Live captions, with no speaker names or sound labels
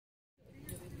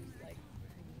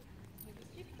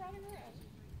bobbing around.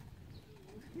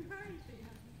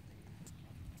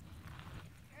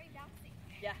 Very bouncy.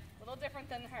 Yeah, a little different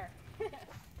than her.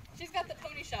 She's got the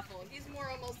pony shuffle. He's more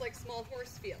almost like small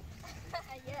horse feel.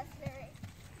 Yes, very.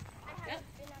 I haven't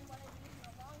been on one of these in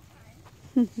a long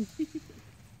time.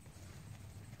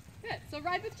 Good. So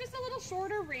ride with just a little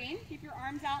shorter rein. Keep your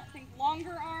arms out. Think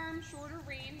longer arm, shorter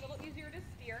rein, a little easier to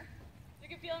steer. You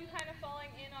can feel him kind of falling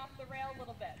in off the rail a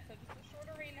little bit. So just a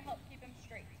shorter rein to help keep him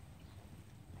straight.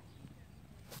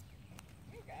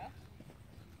 There you go.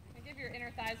 And give your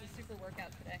inner thighs a super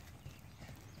workout today.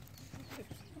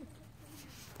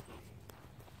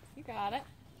 You got it.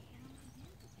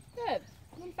 Good.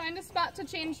 And find a spot to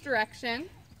change direction.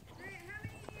 How many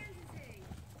hands is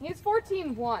he? He's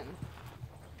 14-1.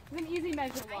 It's an easy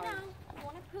measure I one. know. I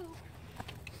want to poop.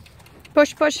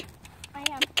 Push, push. I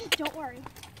am. Don't worry.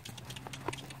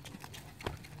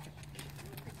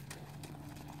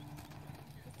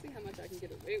 Let's see how much I can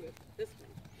get away with this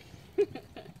one.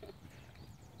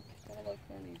 Gotta love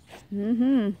ponies.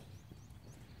 Mm-hmm.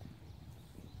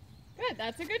 Good,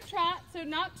 that's a good trot. So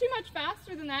not too much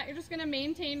faster than that. You're just gonna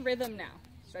maintain rhythm now.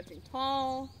 Stretching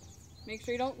tall. Make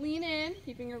sure you don't lean in,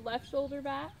 keeping your left shoulder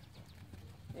back.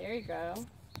 There you go.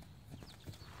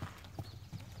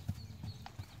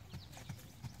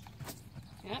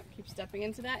 Yep, keep stepping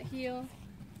into that heel.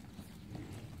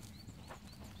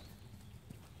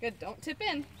 Good, don't tip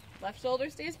in. Left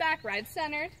shoulder stays back, ride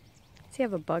centered. Does he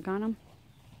have a bug on him?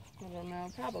 I don't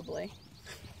know, probably.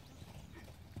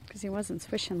 Because he wasn't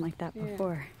swishing like that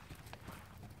before.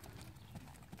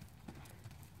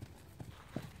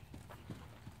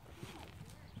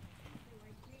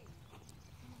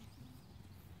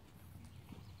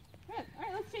 Good, all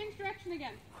right, let's change direction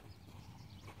again.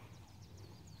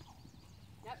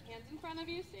 Yep, hands in front of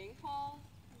you, staying tall.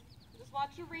 Just watch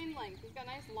your rein length. He's got a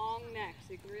nice long neck,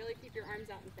 so you can really keep your arms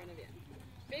out in front of you.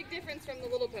 Big difference from the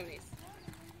little ponies.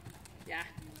 Yeah.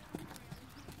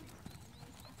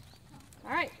 All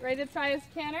right, ready to try his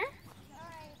canter?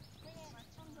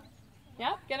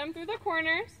 Yep, get him through the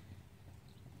corners.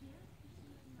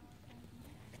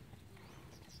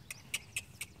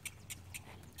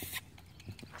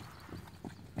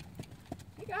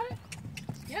 You got it.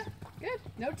 Yep, good.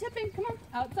 No tipping, come on.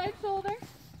 Outside shoulder.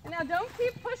 And now don't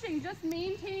keep pushing, just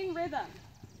maintain rhythm.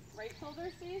 Right shoulder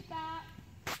stays back.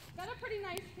 Got a pretty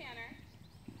nice canter.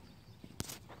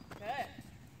 Good.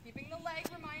 Keeping the leg,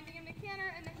 reminding him to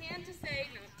canter, and the hand to say,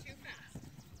 not too fast.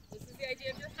 This is the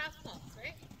idea of your half pulse,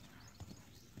 right?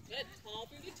 Good. Tall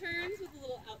through the turns with a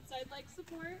little outside leg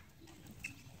support.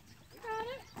 You got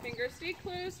it. Fingers stay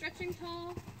closed, stretching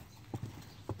tall.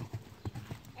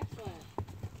 Excellent.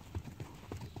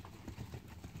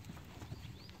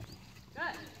 Good.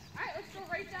 All right, let's go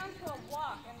right down to a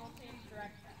walk, and we'll change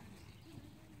direction.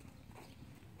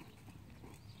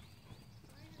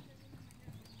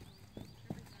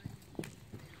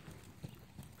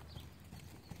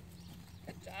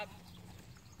 Good job.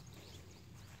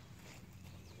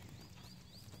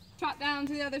 Trot down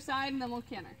to the other side, and then we'll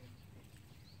canter.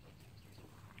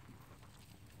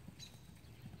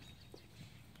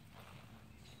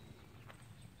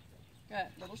 Good.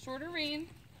 Little shorter rein.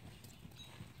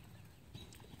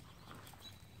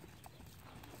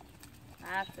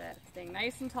 That's it. Staying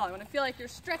nice and tall. I want to feel like you're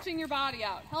stretching your body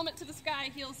out. Helmet to the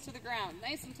sky, heels to the ground.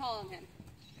 Nice and tall on him.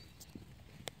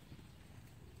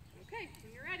 Okay,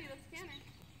 when you're ready, let's canter.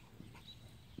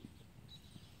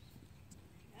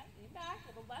 Yep, lean back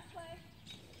with the left leg.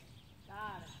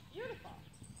 Got it. Beautiful.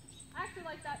 I actually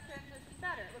like that transition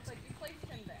better. It looks like you placed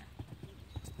him there.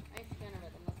 Nice canter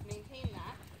rhythm. Let's maintain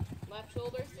that. Left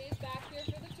shoulder stays back here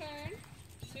for the turn.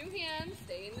 Two hands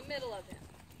stay in the middle of him.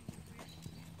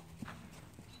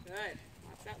 Good.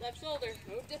 Watch that left shoulder.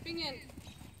 No dipping in.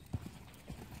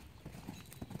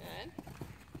 Good.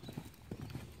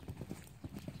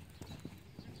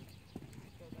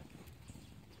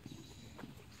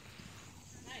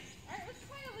 Nice. All right, let's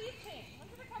try a lead change.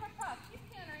 Look at it come across. Keep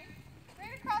cantering.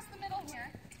 Right across the middle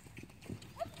here.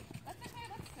 Whoop. That's okay.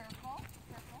 Let's circle.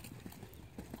 Circle.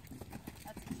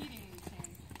 That's a cheating lead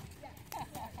change. Yeah.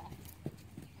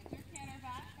 And your canter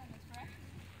back on the correct.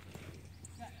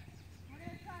 Good. We're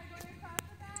going to try going across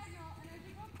the diagonal, and as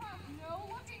you go across, no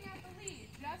looking at the lead.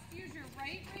 Just use your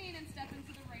right rein and step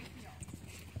into the right heel.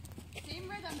 Same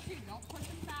rhythm too. Don't push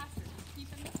them faster. Just keep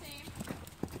them the same.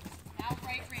 Now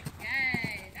right rein.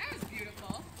 Yay! That was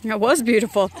beautiful. That was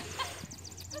beautiful.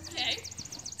 Okay.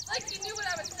 Like you knew what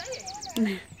I was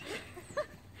saying.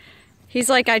 He's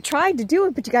like, I tried to do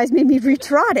it, but you guys made me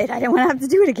retrot it. I don't want to have to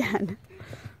do it again.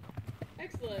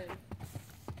 Excellent.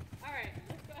 All right,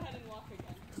 let's go ahead and walk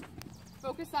again. So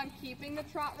focus on keeping the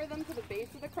trot rhythm to the base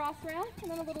of the cross rail, and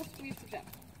then a little squeeze to jump.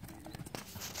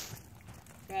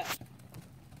 Good.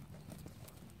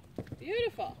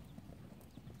 Beautiful.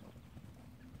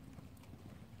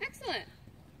 Excellent.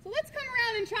 So let's come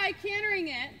around and try cantering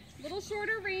it. A little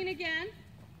shorter rein again.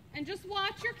 And just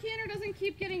watch your canter doesn't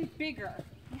keep getting bigger.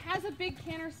 He has a big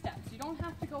canter step, so you don't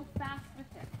have to go fast with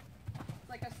him. It's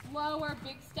like a slower,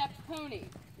 big stepped pony,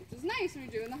 which is nice when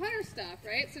you're doing the hunter stuff,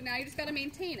 right? So now you just got to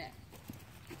maintain it.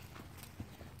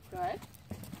 Good.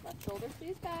 Left shoulder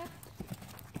stays back.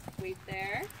 Wait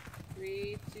there.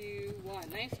 3, 2, 1.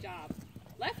 Nice job.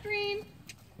 Left rein.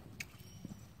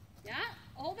 Yeah.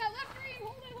 Hold that left rein.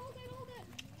 Hold it, hold it, hold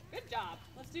it. Good job.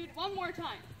 Let's do it one more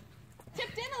time.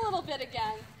 Tipped in a little bit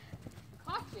again.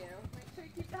 Caught you. Make sure you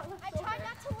keep that left shoulder. I try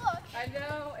not to look. I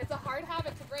know. It's a hard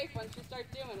habit to break once you start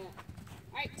doing it.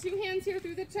 All right, 2 hands here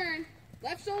through the turn.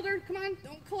 Left shoulder. Come on.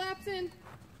 Don't collapse in.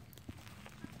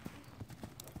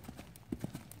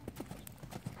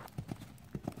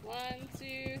 One,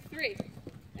 2, 3.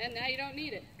 And now you don't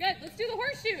need it. Good. Let's do the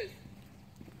horseshoes.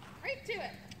 Right to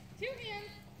it. 2 hands.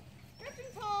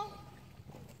 Stretching tall.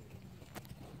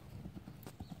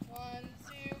 1,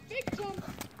 2. Big jump.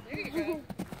 There you go.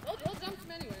 He'll jump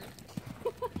from anywhere.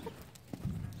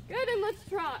 Good, and let's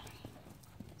trot.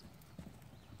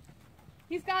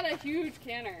 He's got a huge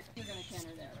canter. He's gonna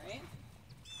canter there, right?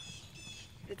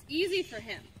 It's easy for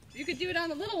him. You could do it on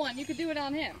the little one. You could do it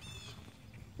on him.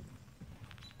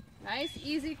 Nice,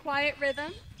 easy, quiet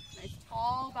rhythm. Nice,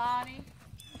 tall body.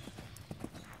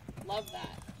 Love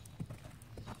that.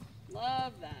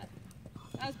 Love that.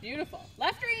 That was beautiful.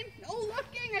 Left rein. No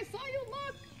looking. I saw you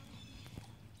look.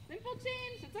 Simple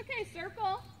change. It's okay.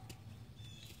 Circle.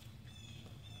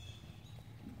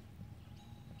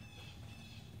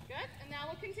 Good. And now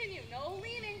we'll continue. No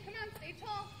leaning. Come on. Stay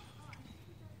tall.